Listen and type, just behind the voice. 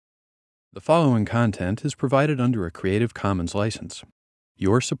The following content is provided under a Creative Commons license.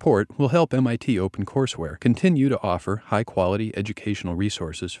 Your support will help MIT OpenCourseware continue to offer high-quality educational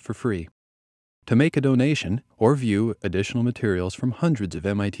resources for free. To make a donation or view additional materials from hundreds of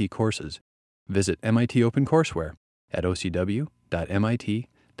MIT courses, visit MIT OpenCourseware at ocw.mit.edu.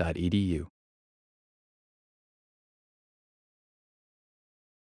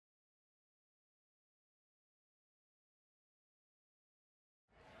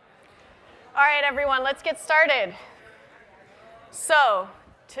 All right, everyone, let's get started. So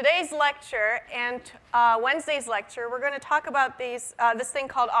today's lecture and Wednesday's lecture, we're going to talk about this thing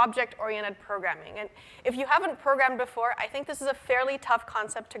called object-oriented programming. And if you haven't programmed before, I think this is a fairly tough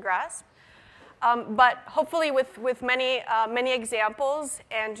concept to grasp. But hopefully with many examples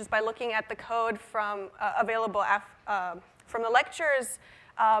and just by looking at the code from available from the lectures,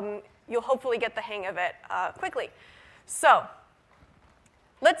 you'll hopefully get the hang of it quickly. So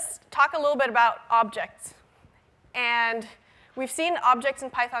let's talk a little bit about objects. And we've seen objects in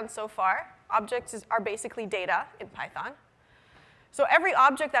Python so far. Objects are basically data in Python. So every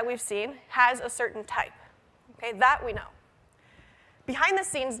object that we've seen has a certain type. Okay, that we know. Behind the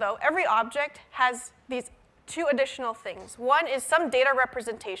scenes, though, every object has these two additional things. One is some data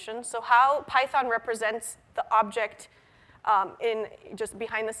representation, so how Python represents the object in just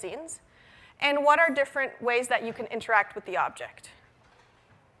behind the scenes. And what are different ways that you can interact with the object.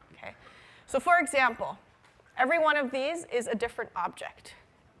 Okay. So for example, every one of these is a different object.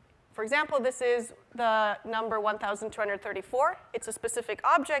 For example, this is the number 1,234. It's a specific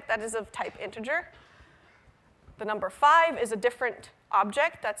object that is of type integer. The number 5 is a different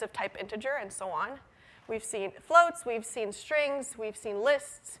object that's of type integer, and so on. We've seen floats, we've seen strings, we've seen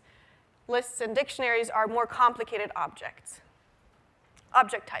lists. Lists and dictionaries are more complicated object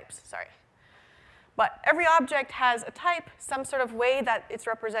types, sorry. But every object has a type, some sort of way that it's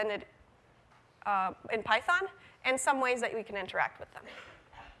represented in Python, and some ways that we can interact with them.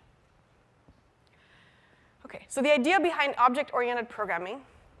 Okay, so the idea behind object-oriented programming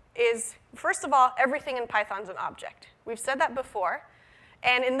is, first of all, everything in Python is an object. We've said that before.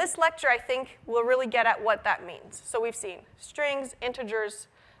 And in this lecture, I think we'll really get at what that means. So we've seen strings, integers,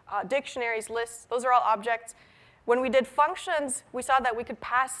 dictionaries, lists. Those are all objects. When we did functions, we saw that we could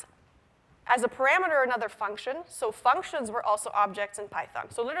pass as a parameter another function. So functions were also objects in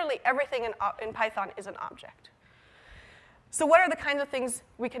Python. So literally everything in Python is an object. So what are the kinds of things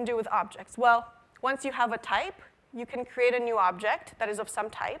we can do with objects? Well, once you have a type, you can create a new object that is of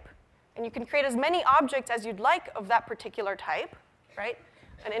some type. And you can create as many objects as you'd like of that particular type, right?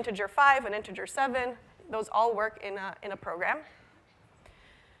 An integer 5, an integer 7, those all work in a program.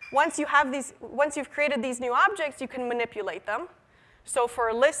 Once you've created these new objects, you can manipulate them. So for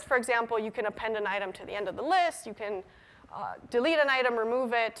a list, for example, you can append an item to the end of the list. You can delete an item,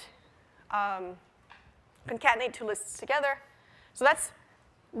 remove it, concatenate two lists together. So that's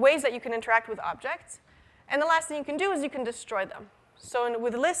ways that you can interact with objects. And the last thing you can do is you can destroy them. So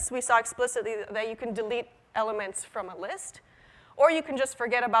with lists, we saw explicitly that you can delete elements from a list, or you can just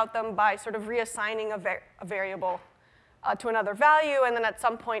forget about them by sort of reassigning a variable to another value, and then at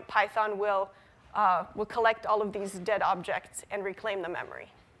some point Python will collect all of these dead objects and reclaim the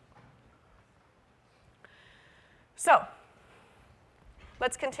memory. So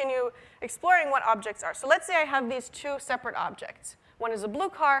let's continue exploring what objects are. So let's say I have these two separate objects. One is a blue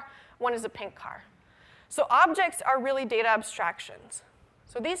car, one is a pink car. So objects are really data abstractions.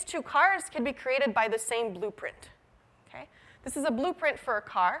 So these two cars can be created by the same blueprint. Okay? This is a blueprint for a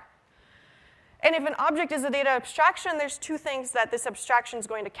car. And if an object is a data abstraction, there's two things that this abstraction is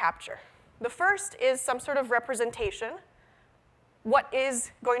going to capture. The first is some sort of representation. What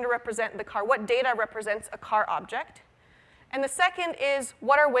is going to represent the car? What data represents a car object? And the second is,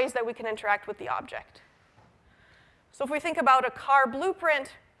 what are ways that we can interact with the object? So if we think about a car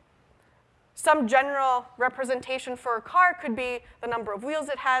blueprint, some general representation for a car could be the number of wheels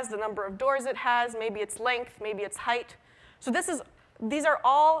it has, the number of doors it has, maybe its length, maybe its height. So this is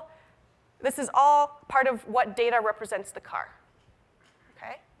all part of what data represents the car.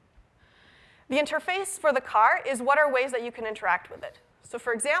 Okay? The interface for the car is what are ways that you can interact with it. So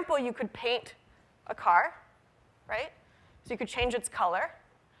for example, you could paint a car, right? So you could change its color.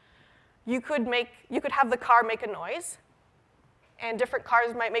 You could have the car make a noise, and different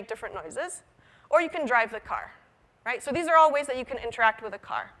cars might make different noises. Or you can drive the car, right? So these are all ways that you can interact with a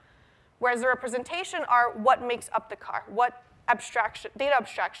car. Whereas the representation are what makes up the car, what data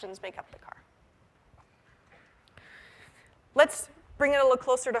abstractions make up the car. Let's bring it a little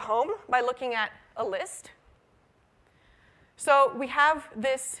closer to home by looking at a list. So we have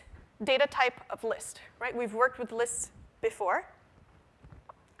this data type of list, right? We've worked with lists before.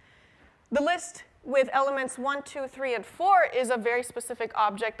 The list with elements 1, 2, 3, and 4 is a very specific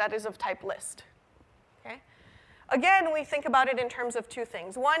object that is of type list. Okay? Again, we think about it in terms of two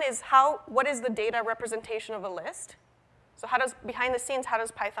things. One is what is the data representation of a list? So behind the scenes, how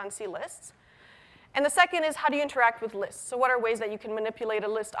does Python see lists? And the second is, how do you interact with lists? So what are ways that you can manipulate a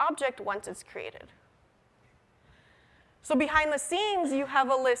list object once it's created? So behind the scenes, you have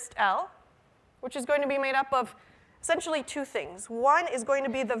a list L, which is going to be made up of essentially two things. One is going to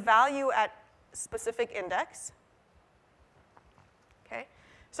be the value at specific index. Okay?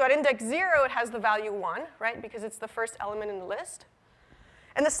 So at index 0, it has the value 1, right, because it's the first element in the list.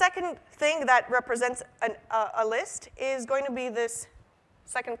 And the second thing that represents a list is going to be this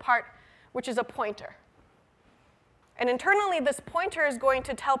second part, which is a pointer. And internally, this pointer is going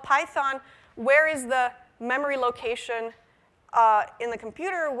to tell Python where is the memory location in the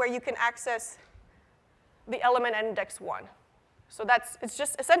computer where you can access the element at index 1. So it's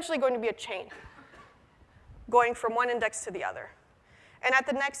just essentially going to be a chain going from one index to the other. And at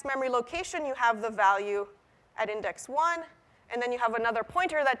the next memory location, you have the value at index 1, and then you have another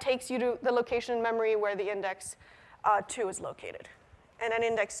pointer that takes you to the location in memory where the index 2 is located. And at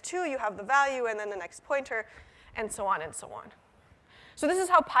index 2, you have the value, and then the next pointer, and so on and so on. So this is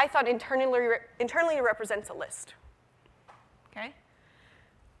how Python internally represents a list. Okay?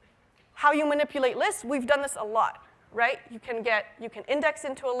 How you manipulate lists, we've done this a lot, right? You can index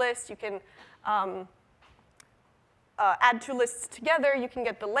into a list, you can add two lists together, you can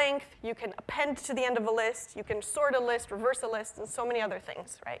get the length, you can append to the end of a list, you can sort a list, reverse a list, and so many other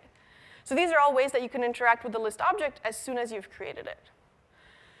things, right? So these are all ways that you can interact with the list object as soon as you've created it.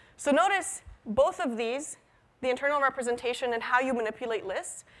 So notice both of these, the internal representation and how you manipulate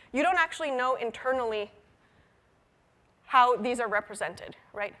lists, you don't actually know internally how these are represented,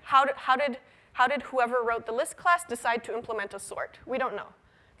 right? How did whoever wrote the list class decide to implement a sort? We don't know.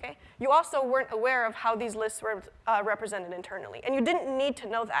 Okay? You also weren't aware of how these lists were represented internally, and you didn't need to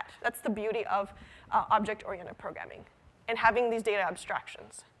know that. That's the beauty of object-oriented programming and having these data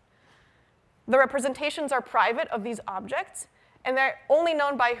abstractions. The representations are private of these objects, and they're only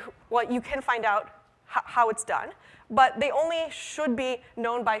known by, well, you can find out how it's done, but they only should be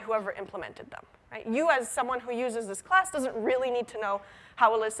known by whoever implemented them. Right? You, as someone who uses this class, doesn't really need to know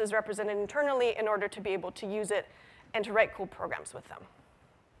how a list is represented internally in order to be able to use it and to write cool programs with them.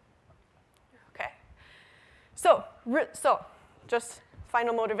 Okay? So just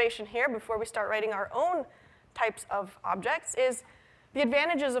final motivation here before we start writing our own types of objects is the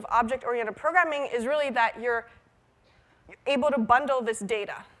advantages of object-oriented programming is really that you're able to bundle this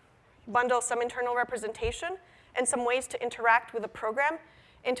data, bundle some internal representation and some ways to interact with a program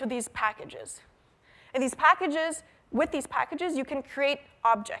into these packages. And with these packages, you can create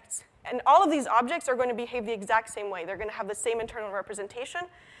objects. And all of these objects are going to behave the exact same way. They're going to have the same internal representation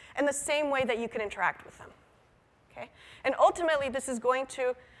and the same way that you can interact with them. Okay? And ultimately, this is going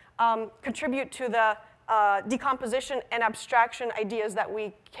to contribute to the decomposition and abstraction ideas that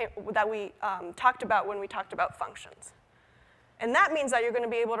we talked about when we talked about functions. And that means that you're going to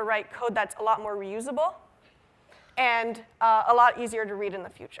be able to write code that's a lot more reusable and a lot easier to read in the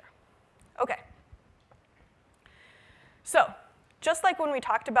future. Okay. So just like when we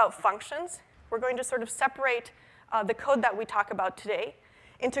talked about functions, we're going to sort of separate the code that we talk about today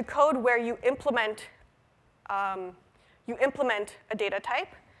into code where you implement a data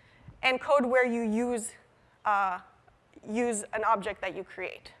type and code where you use an object that you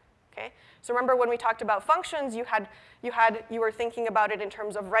create. Okay? So remember when we talked about functions, you were thinking about it in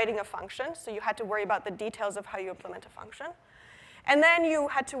terms of writing a function, so you had to worry about the details of how you implement a function. And then you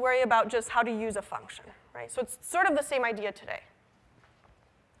had to worry about just how to use a function, right? So it's sort of the same idea today.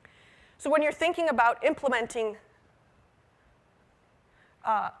 So when you're thinking about implementing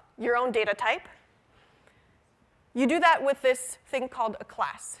your own data type, you do that with this thing called a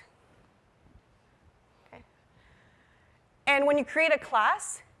class. Okay? And when you create a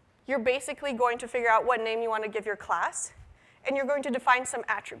class, you're basically going to figure out what name you want to give your class, and you're going to define some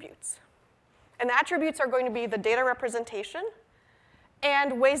attributes. And the attributes are going to be the data representation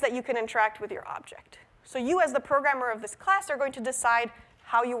and ways that you can interact with your object. So you, as the programmer of this class, are going to decide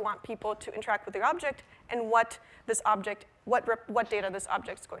how you want people to interact with your object and what data this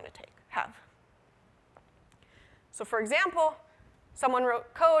object is going to have. So for example, someone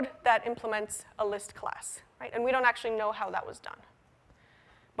wrote code that implements a list class, right? And we don't actually know how that was done,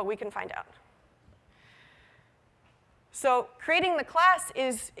 but we can find out. So creating the class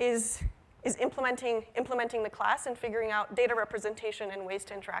is implementing the class and figuring out data representation and ways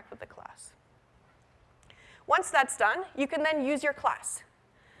to interact with the class. Once that's done, you can then use your class.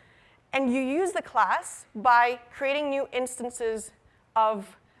 And you use the class by creating new instances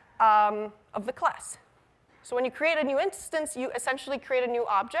of of the class. So when you create a new instance, you essentially create a new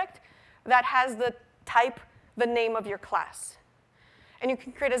object that has the type, the name of your class. And you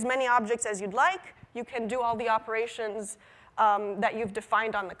can create as many objects as you'd like. You can do all the operations that you've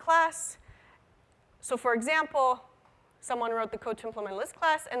defined on the class. So for example, someone wrote the code to implement a list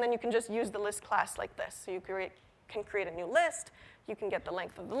class, and then you can just use the list class like this. So you can create a new list. You can get the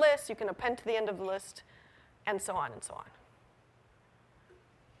length of the list. You can append to the end of the list, and so on and so on.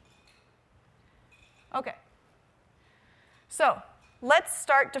 OK. So let's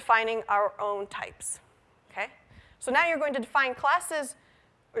start defining our own types. Okay? So now you're going to define classes.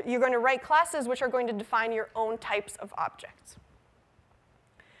 You're going to write classes which are going to define your own types of objects.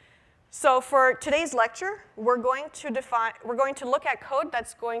 So for today's lecture, we're going to look at code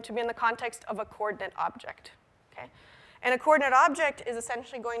that's going to be in the context of a coordinate object. Okay? And a coordinate object is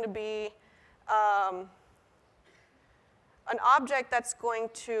essentially going to be an object that's going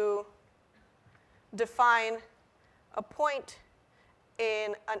to define a point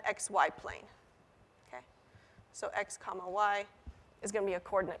in an xy plane. Okay? So x comma y is going to be a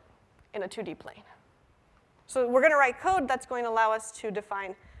coordinate in a 2D plane. So we're going to write code that's going to allow us to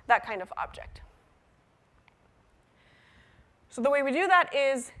define that kind of object. So the way we do that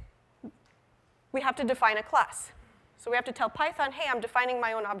is we have to define a class. So we have to tell Python, hey, I'm defining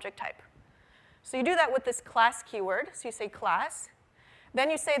my own object type. So you do that with this class keyword. So you say class. Then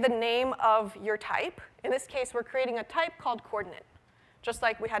you say the name of your type. In this case, we're creating a type called coordinate. Just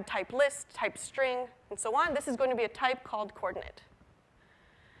like we had type list, type string, and so on, this is going to be a type called coordinate.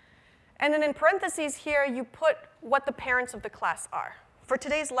 And then in parentheses here, you put what the parents of the class are. For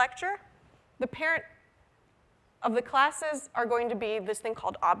today's lecture, the parent of the classes are going to be this thing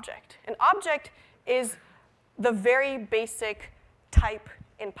called object. An object is the very basic type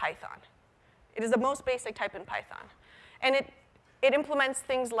in Python. It is the most basic type in Python. And it implements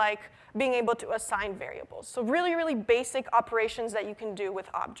things like being able to assign variables. So really, really basic operations that you can do with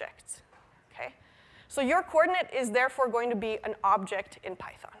objects. Okay? So your coordinate is therefore going to be an object in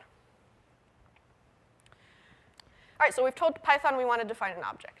Python. All right, so we've told Python we want to define an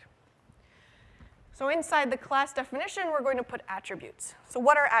object. So inside the class definition, we're going to put attributes. So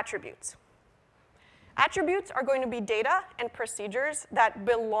what are attributes? Attributes are going to be data and procedures that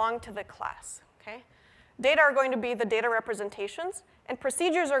belong to the class. Okay? Data are going to be the data representations, and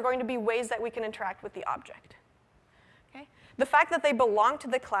procedures are going to be ways that we can interact with the object. Okay? The fact that they belong to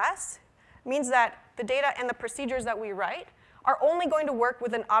the class means that the data and the procedures that we write are only going to work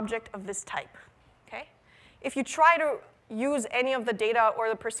with an object of this type. Okay? If you try to use any of the data or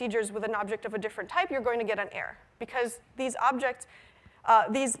the procedures with an object of a different type, you're going to get an error, because these objects,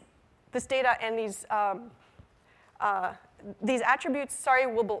 this data and these attributes,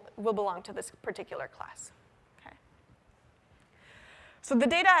 will belong to this particular class. Okay? So the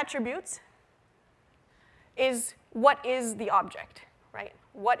data attributes is what is the object, right?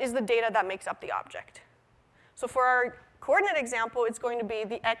 What is the data that makes up the object? So for our coordinate example, it's going to be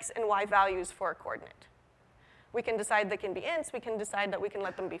the x and y values for a coordinate. We can decide they can be ints. We can decide that we can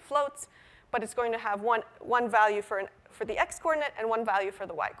let them be floats. But it's going to have one value for the x coordinate and one value for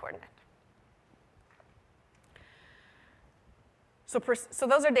the y coordinate. So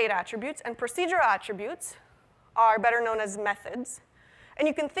those are data attributes. And procedural attributes are better known as methods. And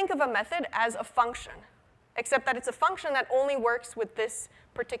you can think of a method as a function, except that it's a function that only works with this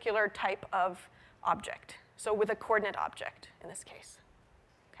particular type of object, so with a coordinate object in this case.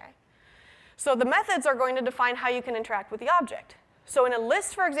 Okay? So the methods are going to define how you can interact with the object. So in a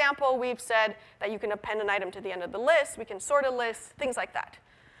list, for example, we've said that you can append an item to the end of the list. We can sort a list, things like that.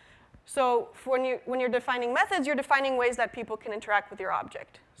 So when you're defining methods, you're defining ways that people can interact with your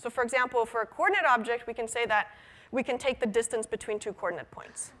object. So for example, for a coordinate object, we can say that we can take the distance between two coordinate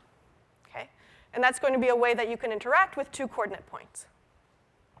points. Okay? And that's going to be a way that you can interact with two coordinate points.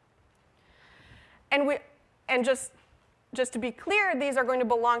 And just to be clear, these are going to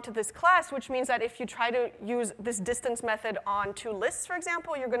belong to this class, which means that if you try to use this distance method on two lists, for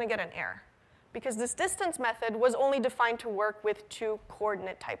example, you're going to get an error, because this distance method was only defined to work with two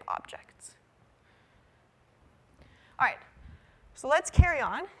coordinate type objects. All right, so let's carry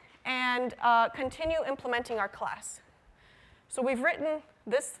on and continue implementing our class. So we've written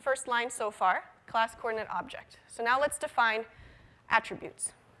this first line so far, class coordinate object. So now let's define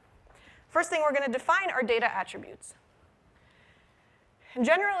attributes. First thing we're going to define are data attributes. And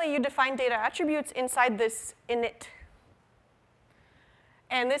generally, you define data attributes inside this init.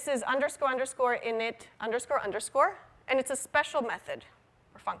 And this is underscore underscore init underscore underscore. And it's a special method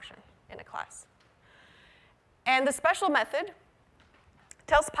or function in a class. And the special method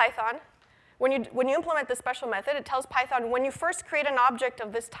tells Python when you implement this special method, it tells Python, when you first create an object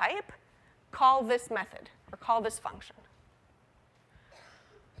of this type, call this method, or call this function.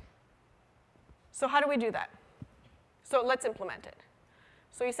 So how do we do that? So let's implement it.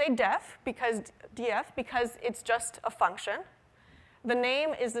 So you say def, because it's just a function. The name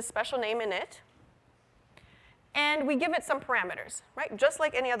is the special name init. And we give it some parameters, right? Just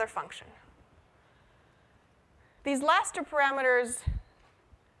like any other function. These last two parameters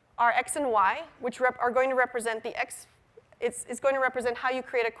are x and y, which are going to represent the x. It's going to represent how you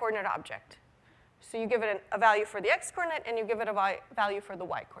create a coordinate object. So you give it a value for the x-coordinate, and you give it a value for the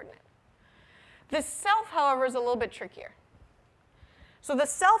y-coordinate. This self, however, is a little bit trickier. So the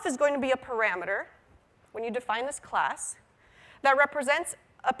self is going to be a parameter, when you define this class, that represents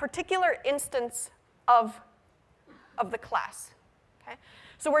a particular instance of the class. Okay?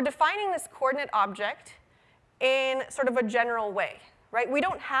 So we're defining this coordinate object in sort of a general way. Right? We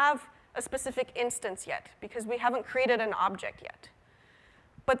don't have a specific instance yet, because we haven't created an object yet.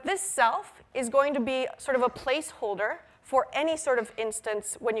 But this self is going to be sort of a placeholder for any sort of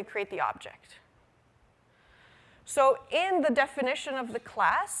instance when you create the object. So in the definition of the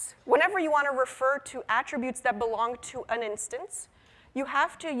class, whenever you want to refer to attributes that belong to an instance, you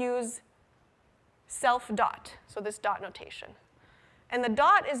have to use self dot, so this dot notation. And the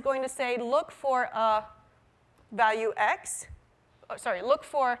dot is going to say, look for a value x, look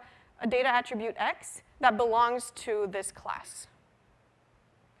for a data attribute x that belongs to this class.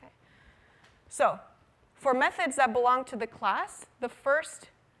 Okay. So for methods that belong to the class, the first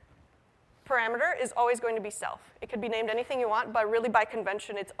parameter is always going to be self. It could be named anything you want, but really by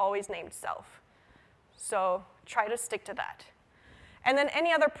convention, it's always named self. So try to stick to that. And then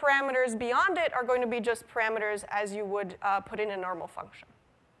any other parameters beyond it are going to be just parameters as you would put in a normal function.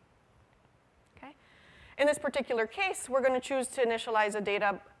 Okay? In this particular case, we're going to choose to initialize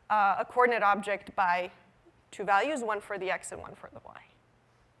a coordinate object by two values, one for the x and one for the y.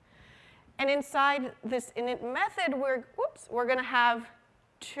 And inside this init method, we're going to have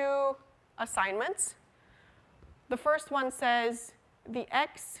two assignments. The first one says the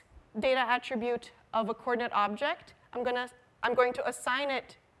x data attribute of a coordinate object, I'm going to assign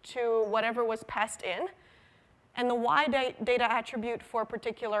it to whatever was passed in. And the y data attribute for a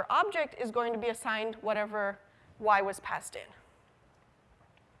particular object is going to be assigned whatever y was passed in.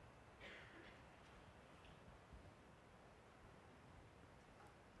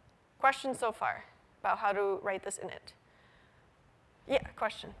 Questions so far about how to write this init? Yeah,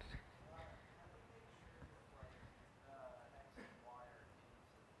 question.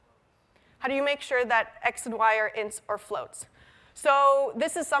 How do you make sure that x and y are ints or floats? So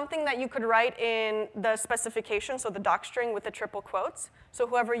this is something that you could write in the specification, so the docstring with the triple quotes. So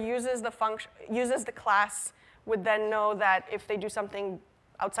whoever uses the class would then know that if they do something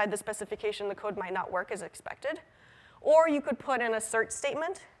outside the specification, the code might not work as expected. Or you could put an assert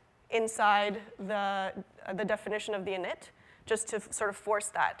statement inside the definition of the init, just to sort of force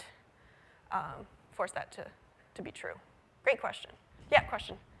that to be true. Great question. Yeah,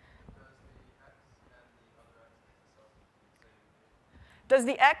 question. Does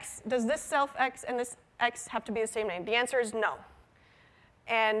this self x and this x have to be the same name? The answer is no.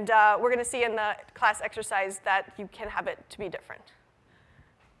 And we're going to see in the class exercise that you can have it to be different.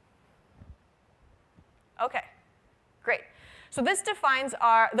 Okay, great. So this defines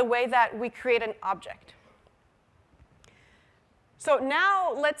the way that we create an object. So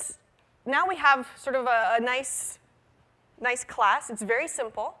now we have sort of a nice class. It's very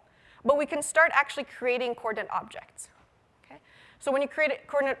simple, but we can start actually creating coordinate objects. So when you create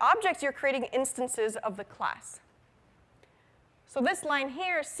coordinate objects, you're creating instances of the class. So this line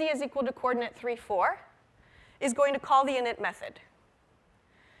here, c is equal to coordinate 3, 4, is going to call the init method.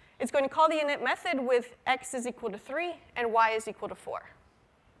 It's going to call the init method with x is equal to 3 and y is equal to 4.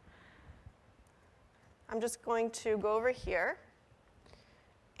 I'm just going to go over here.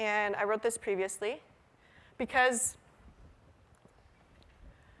 And I wrote this previously because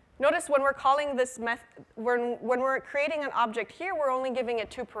notice when we're calling this method, when we're creating an object here, we're only giving it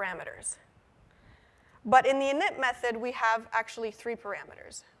 2 parameters. But in the init method, we have actually 3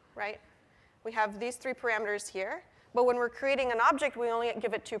 parameters, right? We have these 3 parameters here. But when we're creating an object, we only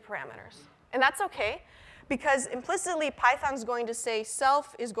give it 2 parameters. And that's OK, because implicitly, Python's going to say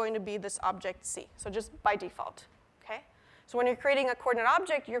self is going to be this object c, so just by default. Okay? So when you're creating a coordinate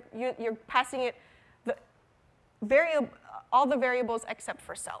object, you're passing it all the variables except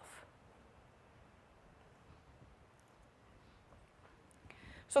for self.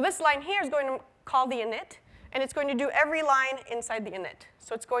 So this line here is going to call the init, and it's going to do every line inside the init.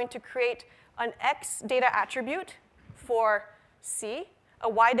 So it's going to create an x data attribute for c a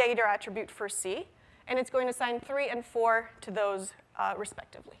y data attribute for C, and it's going to assign 3 and 4 to those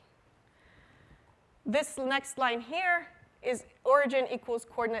respectively. This next line here is origin equals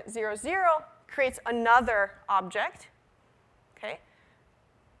coordinate 0, 0, creates another object, okay?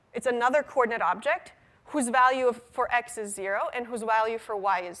 It's another coordinate object whose value for x is 0 and whose value for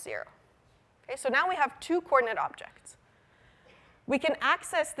y is 0. Okay, so now we have 2 coordinate objects. We can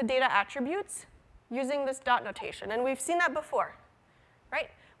access the data attributes using this dot notation, and we've seen that before, right?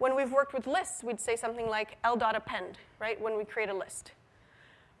 When we've worked with lists, we'd say something like l.append, right, when we create a list.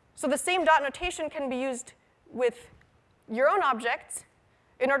 So the same dot notation can be used with your own objects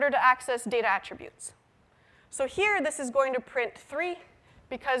in order to access data attributes. So here, this is going to print 3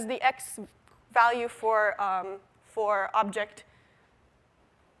 because the x value for object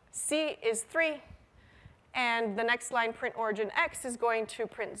C is 3, and the next line, print origin x, is going to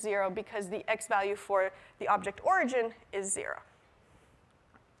print 0 because the x value for the object origin is 0.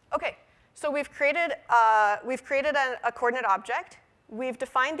 Okay, so we've created a coordinate object. We've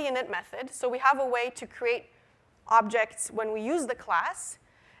defined the init method, so we have a way to create objects when we use the class,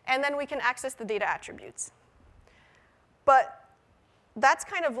 and then we can access the data attributes. But that's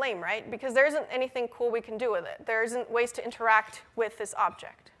kind of lame, right? Because there isn't anything cool we can do with it. There isn't ways to interact with this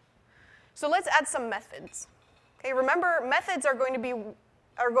object. So let's add some methods. Okay, remember, methods are going to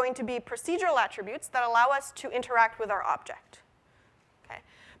be procedural attributes that allow us to interact with our object. Okay?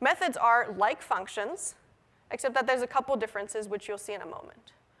 Methods are like functions, except that there's a couple differences, which you'll see in a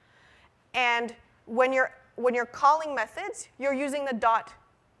moment. And when you're calling methods, you're using the dot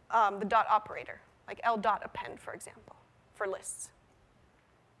operator, like l.append, for example, for lists.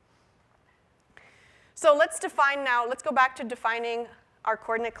 So let's go back to defining our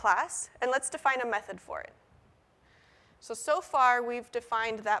coordinate class, and let's define a method for it. So far, we've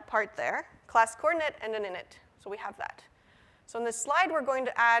defined that part there, class coordinate and an init. So we have that. So in this slide, we're going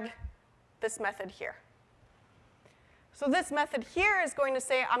to add this method here. So this method here is going to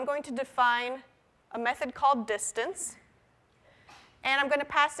say, I'm going to define a method called distance, and I'm going to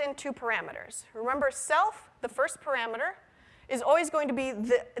pass in 2 parameters. Remember, self, the first parameter, is always going to be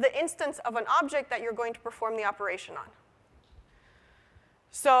the instance of an object that you're going to perform the operation on.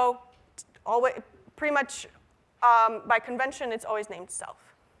 So pretty much by convention, it's always named self.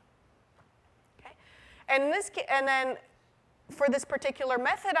 Okay? And then for this particular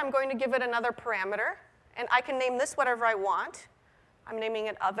method, I'm going to give it another parameter, and I can name this whatever I want. I'm naming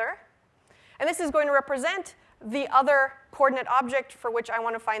it other. And this is going to represent the other coordinate object for which I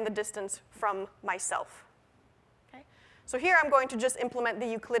want to find the distance from myself. Okay? So here I'm going to just implement the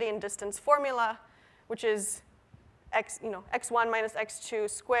Euclidean distance formula, which is x1 minus x2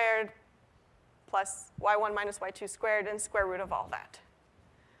 squared plus y1 minus y2 squared and square root of all that.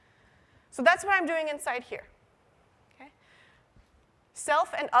 So that's what I'm doing inside here. Okay?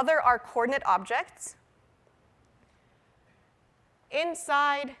 Self and other are coordinate objects.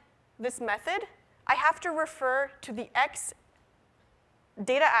 Inside this method, I have to refer to the x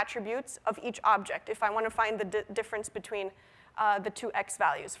data attributes of each object if I want to find the difference between the 2 x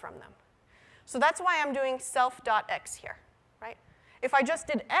values from them. So that's why I'm doing self.x here, right? If I just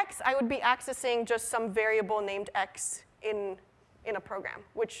did x, I would be accessing just some variable named x in a program,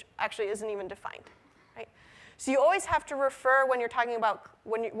 which actually isn't even defined, right? So you always have to refer when you're talking about,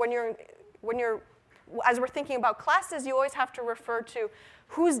 as we're thinking about classes, you always have to refer to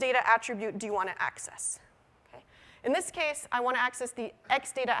whose data attribute do you want to access. Okay? In this case, I want to access the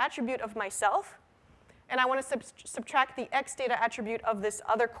x data attribute of myself, and I want to subtract the x data attribute of this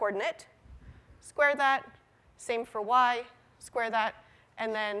other coordinate, square that, same for y, square that,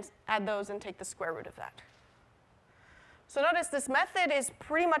 and then add those and take the square root of that. So notice this method is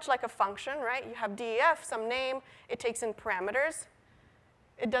pretty much like a function, right? You have def, some name, it takes in parameters,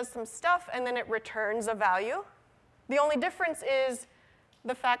 it does some stuff, and then it returns a value. The only difference is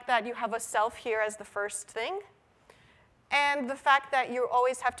the fact that you have a self here as the first thing, and the fact that you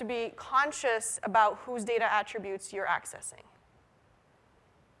always have to be conscious about whose data attributes you're accessing.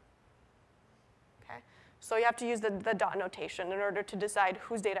 Okay? So you have to use the dot notation in order to decide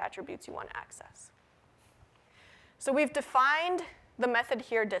whose data attributes you want to access. So we've defined the method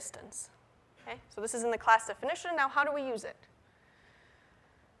here, distance. Okay? So this is in the class definition. Now how do we use it?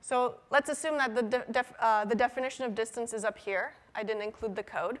 So let's assume that the definition of distance is up here. I didn't include the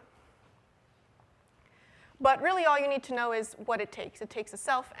code. But really all you need to know is what it takes. It takes a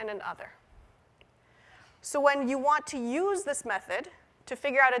self and an other. So when you want to use this method to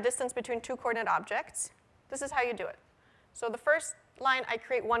figure out a distance between 2 coordinate objects, this is how you do it. So the first line, I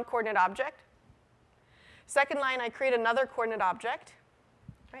create 1 coordinate object. Second line, I create another coordinate object.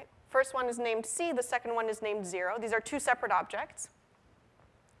 Right? First one is named C. The second one is named 0. These are 2 separate objects.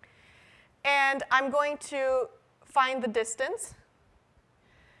 And I'm going to find the distance.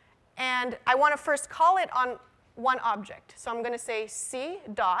 And I want to first call it on one object. So I'm going to say C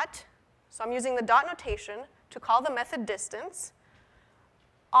dot. So I'm using the dot notation to call the method distance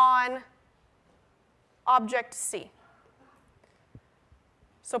on object C.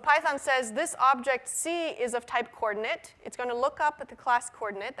 So Python says this object C is of type coordinate. It's going to look up at the class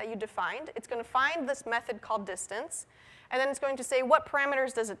coordinate that you defined. It's going to find this method called distance. And then it's going to say, what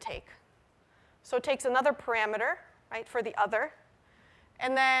parameters does it take? So it takes another parameter, right, for the other.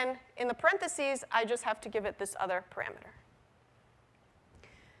 And then in the parentheses, I just have to give it this other parameter.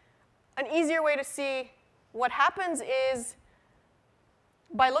 An easier way to see what happens is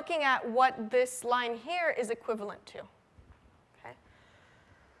by looking at what this line here is equivalent to. Okay?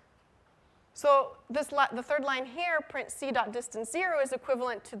 So the third line here, print c.distance 0, is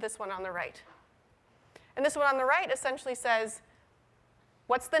equivalent to this one on the right. And this one on the right essentially says,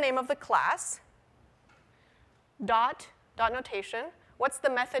 what's the name of the class? Dot notation. What's the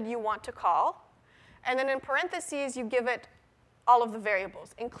method you want to call? And then in parentheses, you give it all of the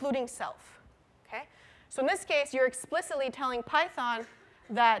variables, including self. Okay? So in this case, you're explicitly telling Python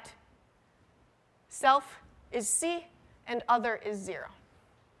that self is C and other is 0.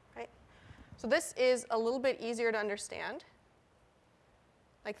 Right? So this is a little bit easier to understand,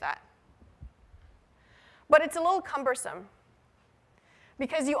 like that. But it's a little cumbersome,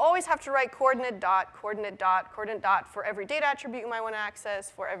 because you always have to write coordinate dot, coordinate dot, coordinate dot for every data attribute you might want to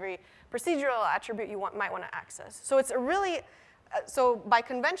access, for every procedural attribute you might want to access. So it's a really, so by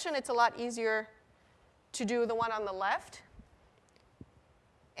convention, it's a lot easier to do the one on the left.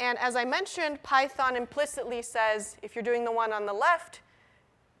 And as I mentioned, Python implicitly says if you're doing the one on the left,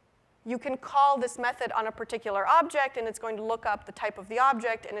 you can call this method on a particular object, and it's going to look up the type of the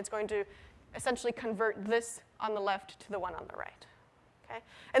object, and it's going to essentially convert this on the left to the one on the right. Okay?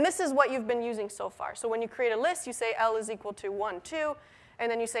 And this is what you've been using so far. So when you create a list, you say L is equal to 1, 2,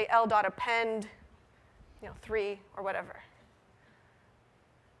 and then you say L dot append 3 or whatever.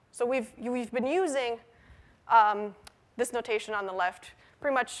 So we've been using this notation on the left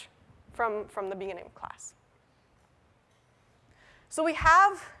pretty much from the beginning of class. So we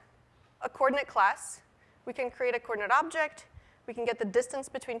have a coordinate class. We can create a coordinate object. We can get the distance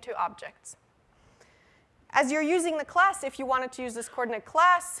between two objects. As you're using the class, if you wanted to use this coordinate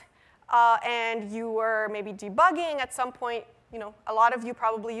class and you were maybe debugging at some point, a lot of you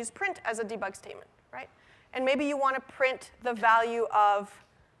probably use print as a debug statement, right? And maybe you want to print the value of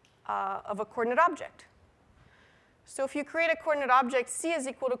a coordinate object. So if you create a coordinate object, C is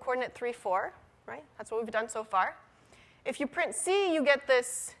equal to coordinate 3, 4, right? That's what we've done so far. If you print C, you get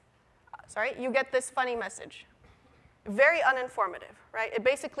this funny message. Very uninformative, right? It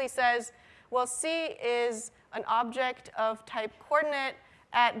basically says, well, C is an object of type coordinate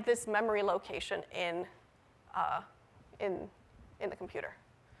at this memory location in the computer,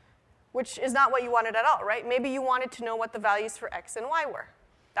 which is not what you wanted at all, right? Maybe you wanted to know what the values for X and Y were.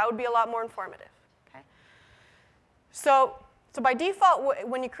 That would be a lot more informative. Okay? So by default,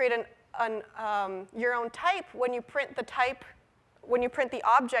 when you create your own type, when you print the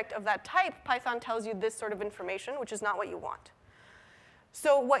object of that type, Python tells you this sort of information, which is not what you want.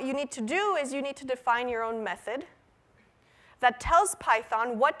 So what you need to do is you need to define your own method that tells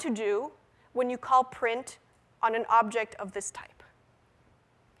Python what to do when you call print on an object of this type.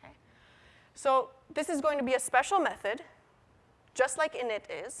 Okay? So this is going to be a special method, just like init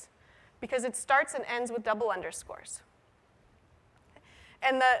is, because it starts and ends with double underscores.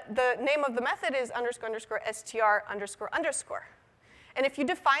 And the name of the method is underscore underscore str underscore underscore. And if you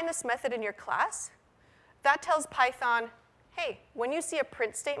define this method in your class, that tells Python, hey, when you see a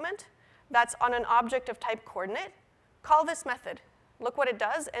print statement that's on an object of type coordinate, call this method, look what it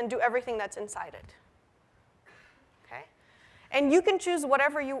does, and do everything that's inside it. Okay? And you can choose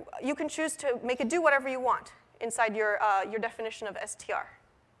you can choose to make it do whatever you want inside your definition of str.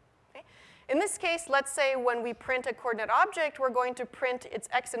 Okay? In this case, let's say when we print a coordinate object, we're going to print its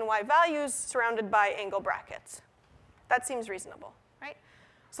x and y values surrounded by angle brackets. That seems reasonable, right?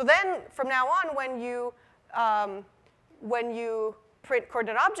 So then, from now on, when you print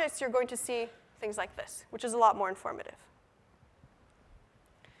coordinate objects, you're going to see things like this, which is a lot more informative.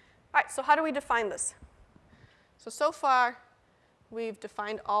 All right, so how do we define this? So far, we've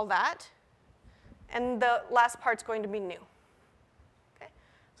defined all that, and the last part's going to be new. Okay?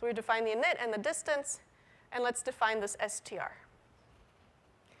 So we define the init and the distance, and let's define this str.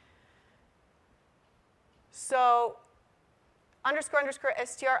 So underscore underscore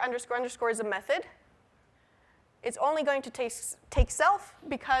str underscore underscore is a method. It's only going to take self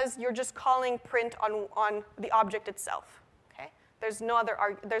because you're just calling print on the object itself. Okay? There's no other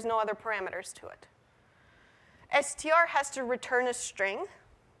parameters to it. str has to return a string.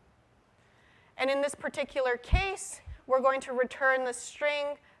 And in this particular case, we're going to return the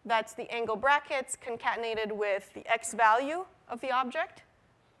string that's the angle brackets concatenated with the x value of the object,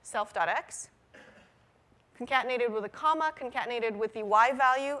 self.x, concatenated with a comma, concatenated with the y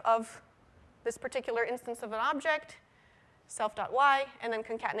value of this particular instance of an object, self.y, and then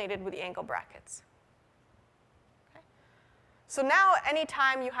concatenated with the angle brackets. Okay? So now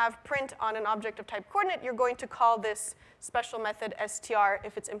anytime you have print on an object of type coordinate, you're going to call this special method str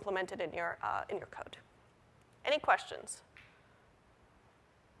if it's implemented in your code. Any questions?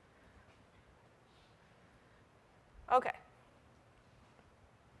 Okay.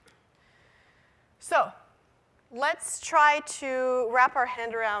 So let's try to wrap our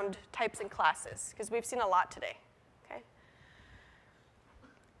hand around types and classes, because we've seen a lot today. Okay?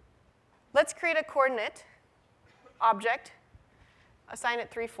 Let's create a coordinate object, assign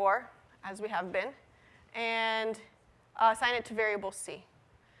it 3, 4, as we have been, and assign it to variable c.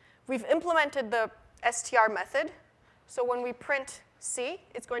 We've implemented the str method, so when we print c,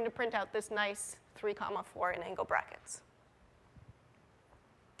 it's going to print out this nice 3, 4 in angle brackets.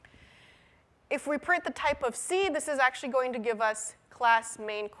 If we print the type of c, this is actually going to give us class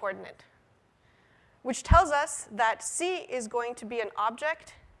main coordinate, which tells us that c is going to be an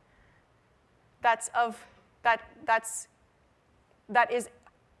object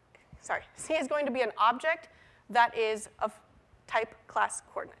c is going to be an object that is of type class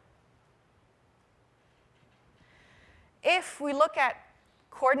coordinate. If we look at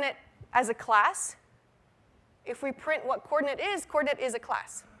coordinate as a class, if we print what coordinate is a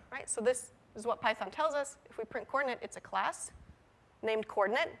class, right? So this is what Python tells us. If we print coordinate, it's a class named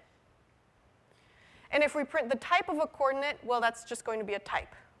coordinate. And if we print the type of a coordinate, well, that's just going to be a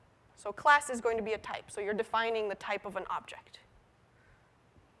type. So class is going to be a type. So you're defining the type of an object.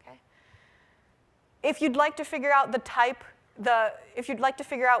 Okay? If you'd like to figure out the type, if you'd like to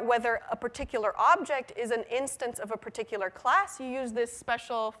figure out whether a particular object is an instance of a particular class, you use this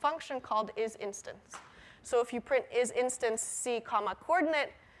special function called isInstance. So if you print isInstance c,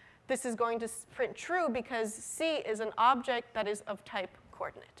 coordinate, this is going to print true because c is an object that is of type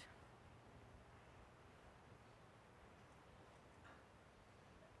coordinate.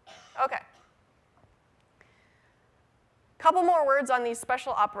 Okay. Couple more words on these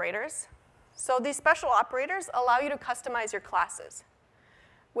special operators. So these special operators allow you to customize your classes,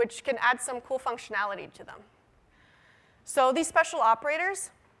 which can add some cool functionality to them. So these special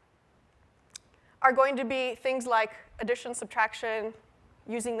operators are going to be things like addition, subtraction,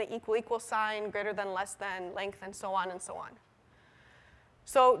 using the equal sign, greater than, less than, length, and so on and so on.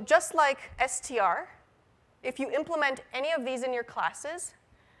 So just like str, if you implement any of these in your classes,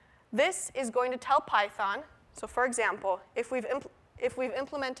 this is going to tell Python, so for example, if we've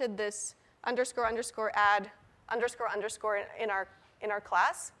implemented this __add __ in our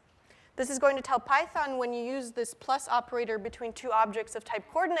class, this is going to tell Python when you use this plus operator between two objects of type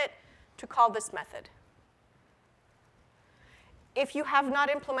coordinate to call this method. If you have not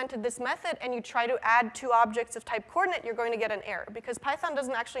implemented this method and you try to add two objects of type coordinate, you're going to get an error because Python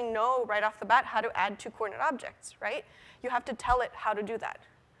doesn't actually know right off the bat how to add two coordinate objects, right? You have to tell it how to do that.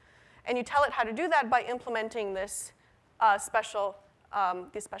 And you tell it how to do that by implementing this special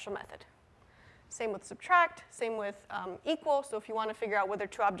method. Same with subtract, same with equal, so if you want to figure out whether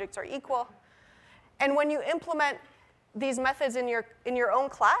two objects are equal. And when you implement these methods in your own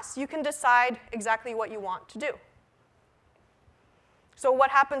class, you can decide exactly what you want to do. So what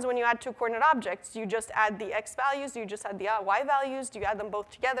happens when you add two coordinate objects? Do you just add the x values? Do you just add the y values? Do you add them both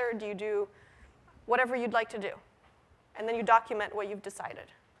together? Do you do whatever you'd like to do? And then you document what you've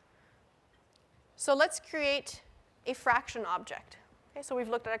decided. So let's create a fraction object. Okay, so we've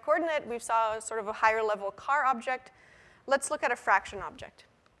looked at a coordinate. We saw sort of a higher level car object. Let's look at a fraction object.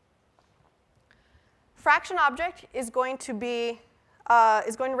 Fraction object is going to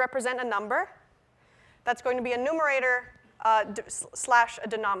represent a number. That's going to be a numerator slash a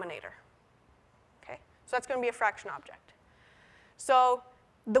denominator. Okay, so that's going to be a fraction object. So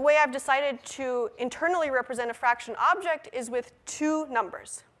the way I've decided to internally represent a fraction object is with two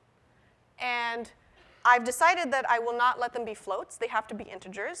numbers. And I've decided that I will not let them be floats. They have to be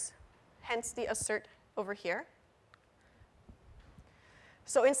integers, hence the assert over here.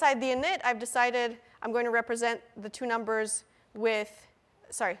 So inside the init, I've decided I'm going to represent the two numbers with,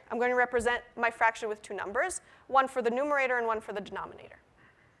 I'm going to represent my fraction with two numbers, one for the numerator and one for the denominator.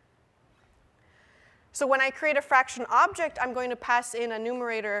 So when I create a fraction object, I'm going to pass in a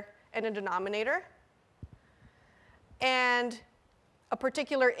numerator and a denominator. And a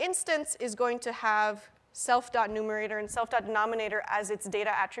particular instance is going to have self.numerator and self.denominator as its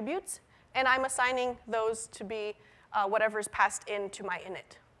data attributes, and I'm assigning those to be whatever's passed into my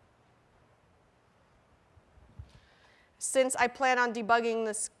init. Since I plan on debugging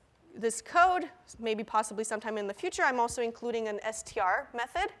this code, maybe possibly sometime in the future, I'm also including an str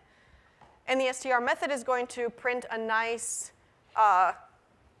method. And the str method is going to print a nice, a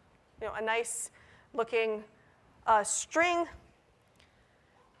nice looking string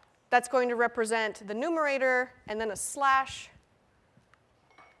that's going to represent the numerator, and then a slash,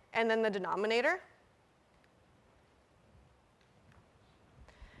 and then the denominator.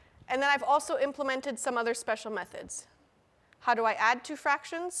 And then I've also implemented some other special methods. How do I add two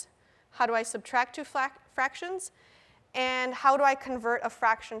fractions? How do I subtract two fractions? And how do I convert a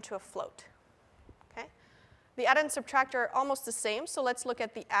fraction to a float? Okay? The add and subtract are almost the same, so let's look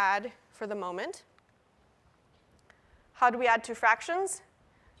at the add for the moment. How do we add two fractions?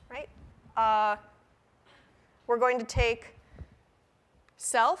 Right? We're going to take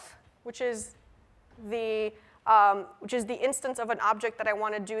self, which is the instance of an object that I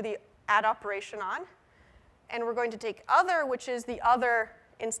want to do the add operation on. And we're going to take other, which is the other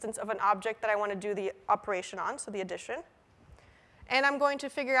instance of an object that I want to do the operation on, so the addition. And I'm going to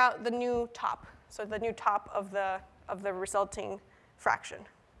figure out the new top, so the new top of the resulting fraction.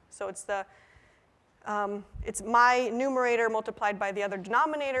 So it's my numerator multiplied by the other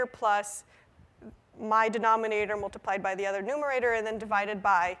denominator plus my denominator multiplied by the other numerator, and then divided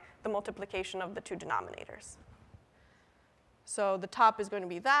by the multiplication of the two denominators. So the top is going to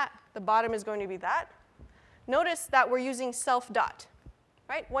be that. The bottom is going to be that. Notice that we're using self dot.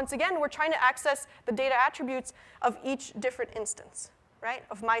 Right? Once again, we're trying to access the data attributes of each different instance, right?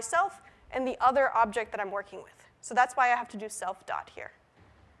 Of myself and the other object that I'm working with. So that's why I have to do self dot here.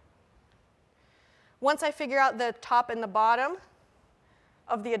 Once I figure out the top and the bottom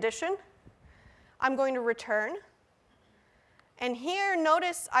of the addition, I'm going to return. And here,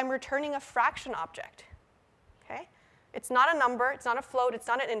 notice I'm returning a fraction object. Okay? It's not a number, it's not a float, it's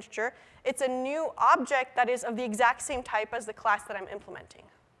not an integer. It's a new object that is of the exact same type as the class that I'm implementing.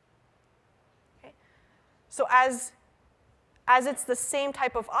 Okay? So as it's the same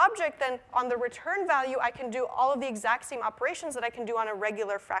type of object, then on the return value, I can do all of the exact same operations that I can do on a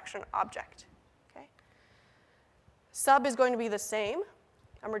regular fraction object. Okay? Sub is going to be the same.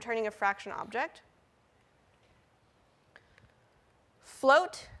 I'm returning a fraction object.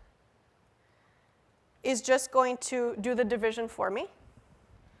 Float is just going to do the division for me.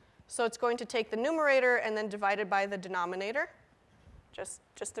 So it's going to take the numerator and then divide it by the denominator. Just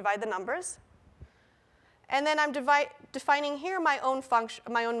divide the numbers. And then I'm defining here my own function,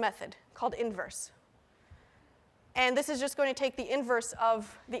 my own method called inverse. And this is just going to take the inverse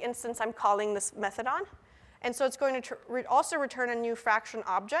of the instance I'm calling this method on. And so it's going to also return a new fraction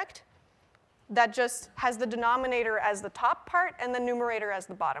object that just has the denominator as the top part and the numerator as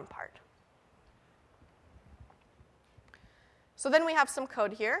the bottom part. So then we have some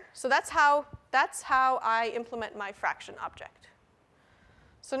code here. So that's how I implement my fraction object.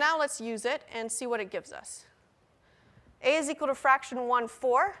 So now let's use it and see what it gives us. A is equal to fraction 1,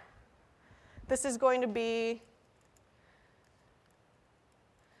 4. This is going to be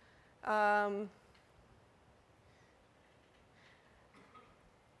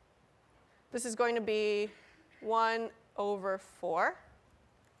this is going to be 1 over 4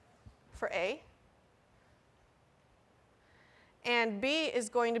 for A. And B is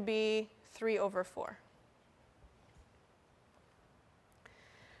going to be 3 over 4.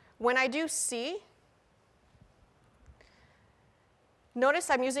 When I do C, notice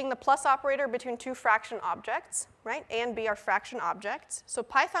I'm using the plus operator between two fraction objects, right? A and B are fraction objects. So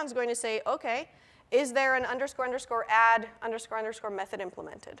Python's going to say, okay, is there an underscore underscore add underscore underscore method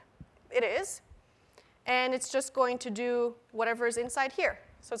implemented? It is. And it's just going to do whatever is inside here.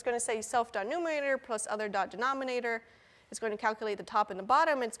 So it's going to say self.numerator plus other.denominator. It's going to calculate the top and the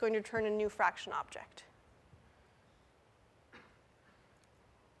bottom, and it's going to return a new fraction object.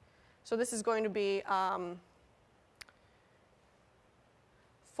 So this is going to be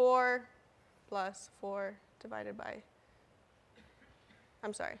 4 plus 4 divided by,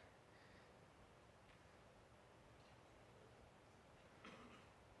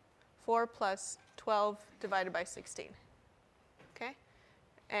 4 plus 12 divided by 16, okay?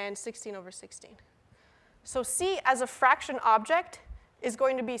 And 16 over 16. So C as a fraction object is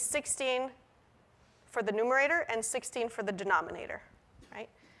going to be 16 for the numerator and 16 for the denominator, right?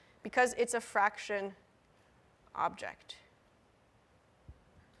 Because it's a fraction object.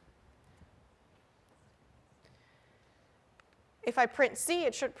 If I print C,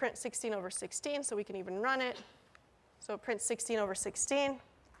 it should print 16 over 16, so we can even run it. So it prints 16 over 16.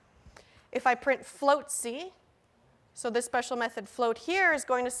 if I print float C, so this special method float here is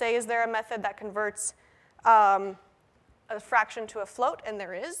going to say, is there a method that converts a fraction to a float? And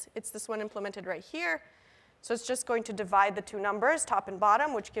there is. It's this one implemented right here. So it's just going to divide the two numbers, top and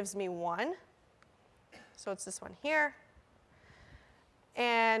bottom, which gives me 1. So it's this one here.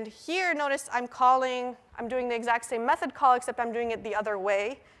 And here, notice I'm doing the exact same method call, except I'm doing it the other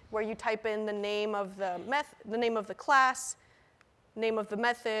way, where you type in the name of the name of the class, name of the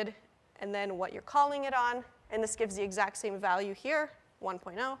method, and then what you're calling it on. And this gives the exact same value here,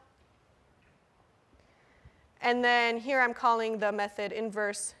 1.0. And then here I'm calling the method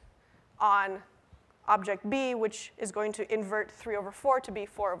inverse on object B, which is going to invert 3 over 4 to be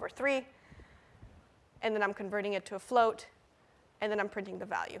 4 over 3. And then I'm converting it to a float, and then I'm printing the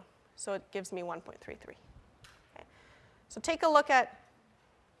value. So it gives me 1.33. Okay. So take a look at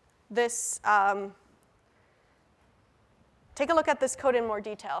this. Take a look at this code in more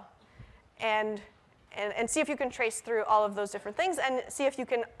detail, and see if you can trace through all of those different things, and see if you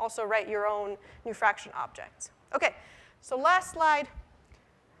can also write your own new fraction objects. Okay. So last slide.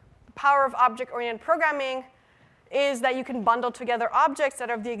 The power of object-oriented programming is that you can bundle together objects that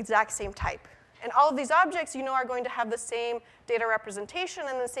are of the exact same type. And all of these objects, you know, are going to have the same data representation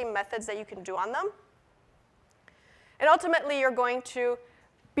and the same methods that you can do on them. And ultimately, you're going to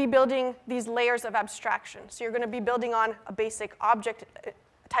be building these layers of abstraction. So you're going to be building on a basic object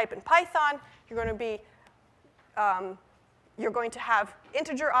type in Python. You're going to have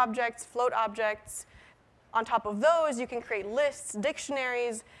integer objects, float objects. On top of those, you can create lists,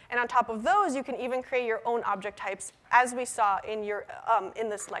 dictionaries, and on top of those, you can even create your own object types, as we saw in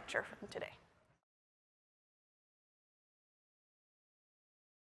this lecture from today.